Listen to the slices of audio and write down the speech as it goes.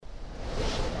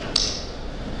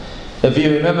If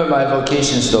you remember my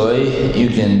vocation story, you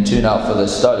can tune out for the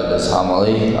start of this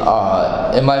homily.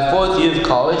 In my fourth year of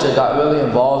college, I got really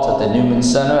involved at the Newman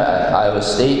Center at Iowa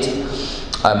State.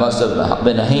 I must have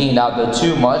been hanging out there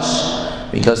too much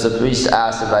because the priest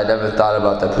asked if I'd ever thought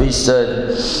about the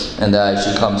priesthood and that I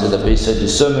should come to the priesthood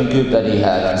discernment group that he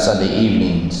had on Sunday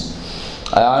evenings.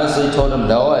 I honestly told him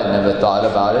no, I had never thought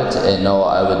about it, and no,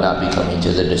 I would not be coming to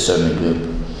the discernment group.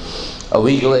 A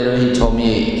week later,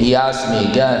 he asked me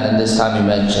again, and this time he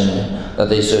mentioned that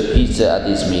they serve pizza at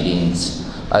these meetings.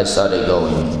 I started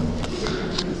going.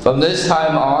 From this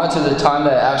time on to the time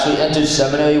that I actually entered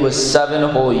seminary was 7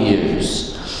 whole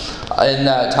years. In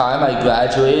that time, I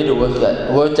graduated,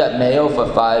 worked at Mayo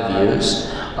for 5 years,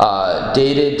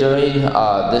 dated during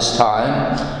this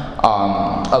time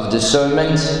of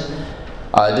discernment,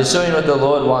 discerning what the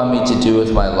Lord wanted me to do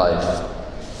with my life.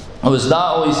 It was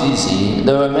not always easy.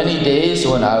 There were many days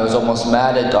when I was almost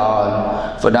mad at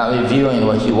God for not revealing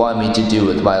what He wanted me to do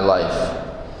with my life.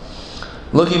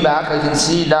 Looking back, I can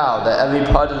see now that every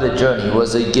part of the journey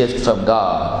was a gift from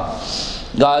God.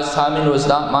 God's timing was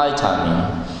not my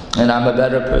timing, and I'm a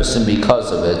better person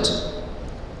because of it.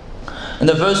 In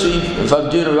the first week from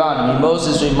Deuteronomy,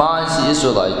 Moses reminds the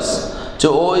Israelites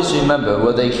to always remember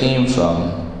where they came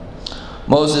from.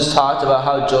 Moses talked about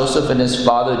how Joseph and his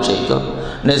father Jacob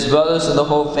and his brothers and the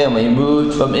whole family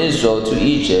moved from Israel to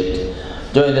Egypt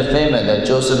during the famine that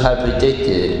Joseph had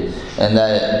predicted, and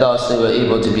that thus they were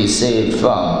able to be saved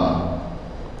from.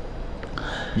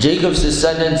 Jacob's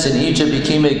descendants in Egypt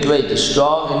became a great,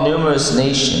 strong, and numerous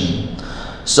nation,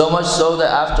 so much so that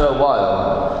after a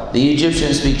while, the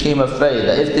Egyptians became afraid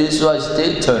that if the Israelites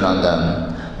did turn on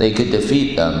them, they could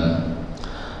defeat them.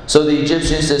 So the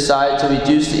Egyptians decided to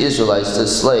reduce the Israelites to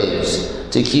slaves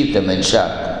to keep them in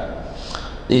check.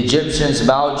 The Egyptians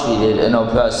maltreated and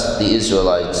oppressed the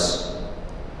Israelites.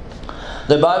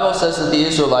 The Bible says that the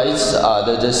Israelites,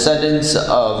 the descendants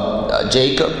of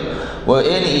Jacob, were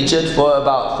in Egypt for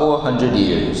about 400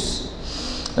 years.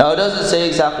 Now it doesn't say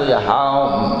exactly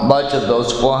how much of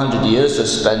those 400 years were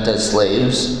spent as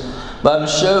slaves, but I'm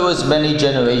sure it was many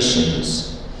generations.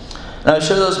 And I'm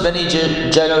sure those many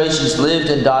generations lived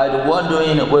and died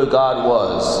wondering where God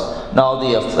was in all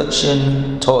the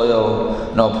affliction, toil,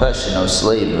 and oppression of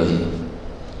slavery.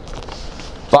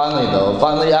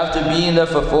 Finally, after being there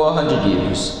for 400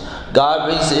 years, God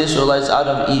brings the Israelites out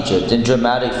of Egypt in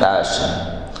dramatic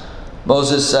fashion.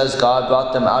 Moses says God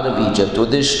brought them out of Egypt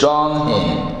with His strong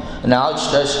hand and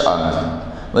outstretched arm,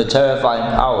 with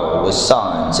terrifying power, with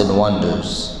signs and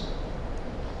wonders.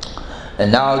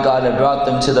 And now God had brought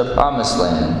them to the promised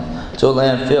land, to a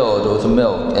land filled with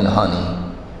milk and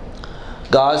honey.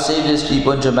 God saved His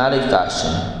people in dramatic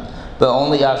fashion, but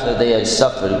only after they had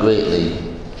suffered greatly.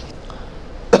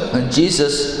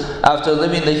 Jesus, after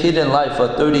living the hidden life for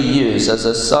 30 years as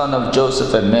the son of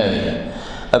Joseph and Mary,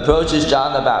 approaches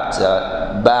John the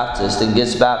Baptist and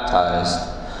gets baptized,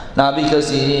 not because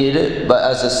he needed it, but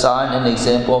as a sign and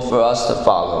example for us to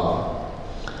follow.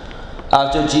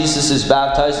 After Jesus is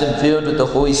baptized and filled with the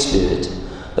Holy Spirit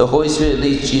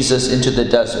leads Jesus into the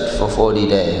desert for 40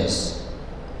 days.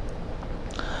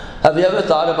 Have you ever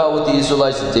thought about what the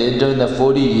Israelites did during the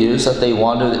 40 years that they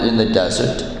wandered in the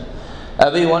desert?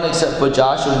 Everyone except for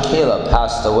Joshua and Caleb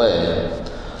passed away.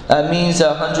 That means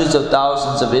that hundreds of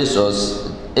thousands of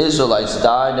Israelites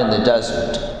died in the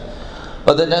desert.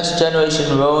 But the next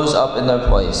generation rose up in their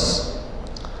place.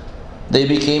 They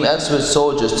became expert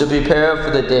soldiers to prepare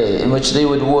for the day in which they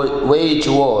would wage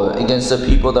war against the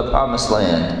people of the promised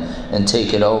land and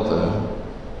take it over.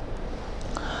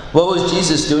 What was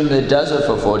Jesus doing in the desert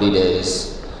for 40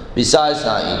 days? Besides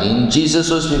not eating, Jesus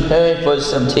was preparing for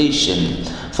His temptation,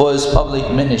 for His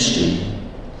public ministry.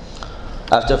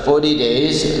 After 40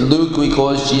 days, Luke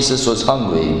records Jesus was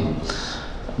hungry.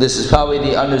 This is probably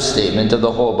the understatement of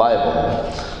the whole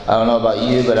Bible. I don't know about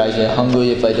you, but I get hungry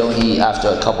if I don't eat after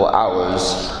a couple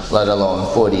hours, let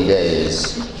alone 40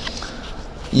 days.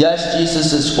 Yes,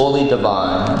 Jesus is fully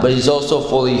divine, but He's also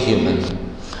fully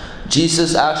human.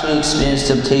 Jesus actually experienced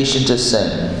temptation to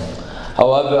sin.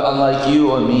 However, unlike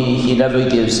you or me, He never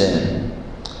gives in.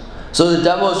 So the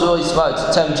devil is really smart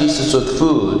to tempt Jesus with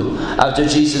food after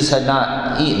Jesus had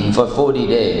not eaten for 40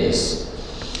 days.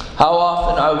 How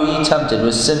often are we tempted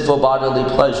with sinful bodily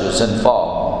pleasures and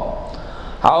fall?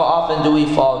 How often do we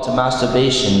fall to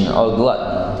masturbation or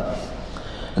gluttony?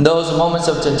 In those moments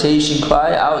of temptation,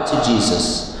 cry out to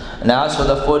Jesus and ask for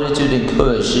the fortitude and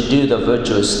courage to do the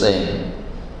virtuous thing.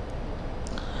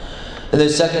 In the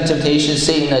second temptation,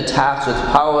 Satan attacks with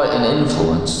power and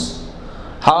influence.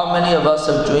 How many of us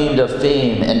have dreamed of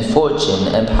fame and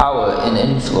fortune and power and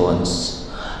influence?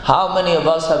 How many of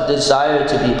us have desired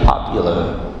to be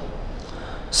popular?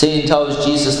 Satan tells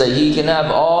Jesus that he can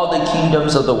have all the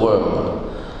kingdoms of the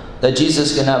world, that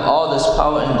Jesus can have all this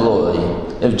power and glory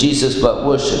if Jesus but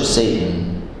worships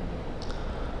Satan.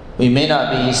 We may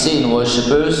not be Satan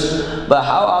worshippers, but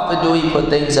how often do we put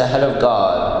things ahead of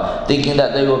God, thinking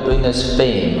that they will bring us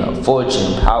fame,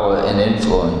 fortune, power, and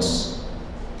influence?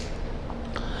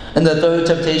 And the third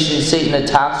temptation, Satan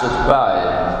attacks with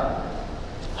pride.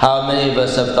 How many of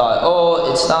us have thought,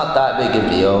 oh, it's not that big a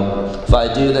deal. If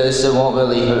I do this, it won't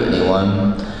really hurt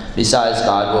anyone. Besides,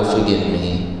 God will forgive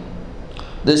me.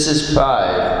 This is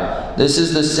pride. This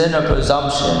is the sin of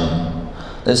presumption.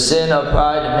 The sin of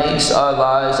pride makes our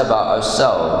lives about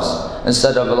ourselves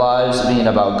instead of our lives being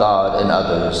about God and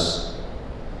others.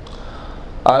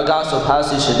 Our gospel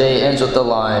passage today ends with the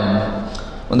line,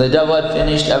 when the devil had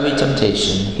finished every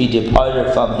temptation, he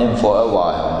departed from him for a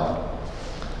while.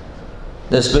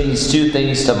 This brings two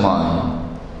things to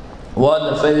mind.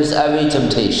 One, the phrase every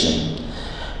temptation.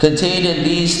 Contained in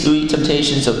these three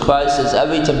temptations of Christ is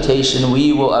every temptation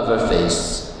we will ever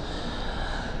face.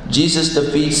 Jesus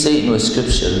defeats Satan with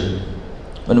Scripture.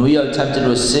 When we are tempted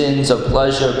with sins of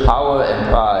pleasure, power, and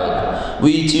pride,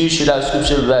 we too should have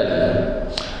Scripture ready.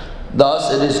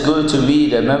 Thus, it is good to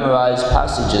read and memorize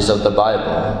passages of the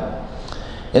Bible.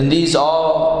 In these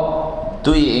all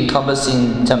three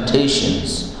encompassing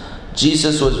temptations,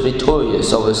 Jesus was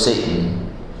victorious over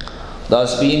Satan.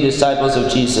 Thus, being disciples of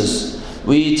Jesus,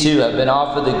 we too have been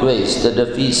offered the grace to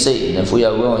defeat Satan if we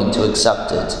are willing to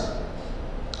accept it.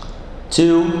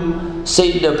 2.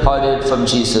 Satan departed from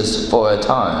Jesus for a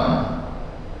time.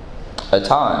 A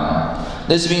time.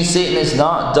 This means Satan is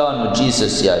not done with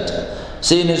Jesus yet.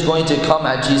 Satan is going to come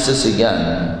at Jesus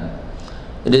again.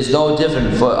 It is no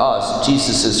different for us,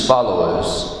 Jesus'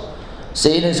 followers.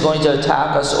 Satan is going to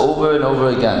attack us over and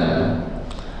over again.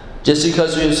 Just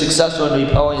because we are successful in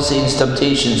repelling Satan's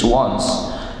temptations once,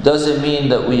 doesn't mean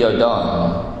that we are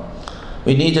done.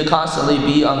 We need to constantly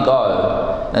be on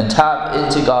guard and tap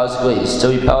into God's grace to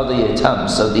repel the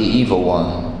attempts of the evil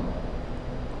one.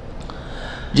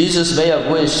 Jesus may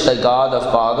have wished that God the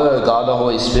Father or God the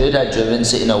Holy Spirit had driven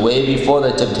Satan away before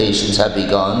the temptations had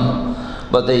begun,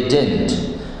 but they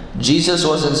didn't. Jesus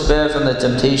wasn't spared from the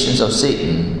temptations of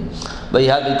Satan, but he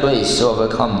had the grace to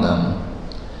overcome them.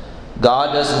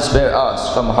 God doesn't spare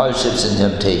us from hardships and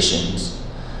temptations.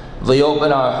 If we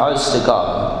open our hearts to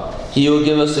God, he will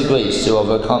give us the grace to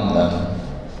overcome them.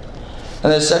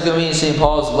 In the second reading of St.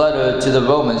 Paul's letter to the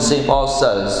Romans, St. Paul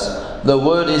says, the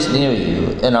word is near you,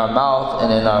 in our mouth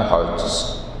and in our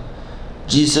hearts.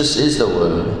 Jesus is the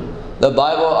Word. The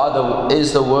Bible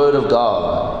is the Word of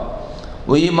God.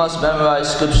 We must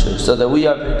memorize Scripture so that we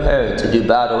are prepared to do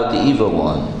battle with the evil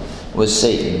one, with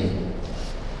Satan.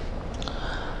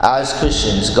 As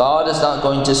Christians, God is not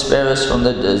going to spare us from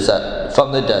the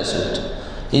desert.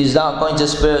 He is not going to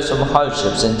spare us from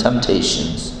hardships and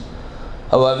temptations.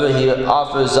 However, he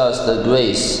offers us the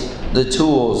grace, the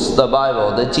tools, the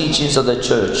Bible, the teachings of the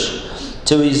church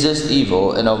to resist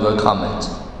evil and overcome it.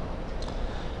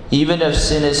 Even if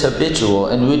sin is habitual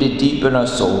and rooted deep in our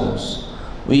souls,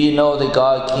 we know that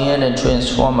God can and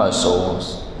transform our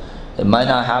souls. It might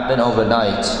not happen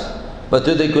overnight, but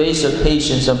through the grace of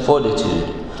patience and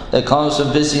fortitude that comes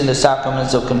from visiting the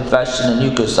sacraments of confession and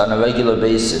Eucharist on a regular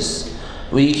basis,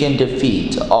 we can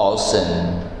defeat all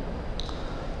sin.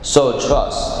 So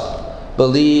trust,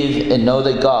 believe, and know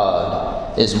that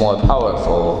God is more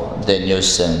powerful than your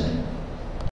sin.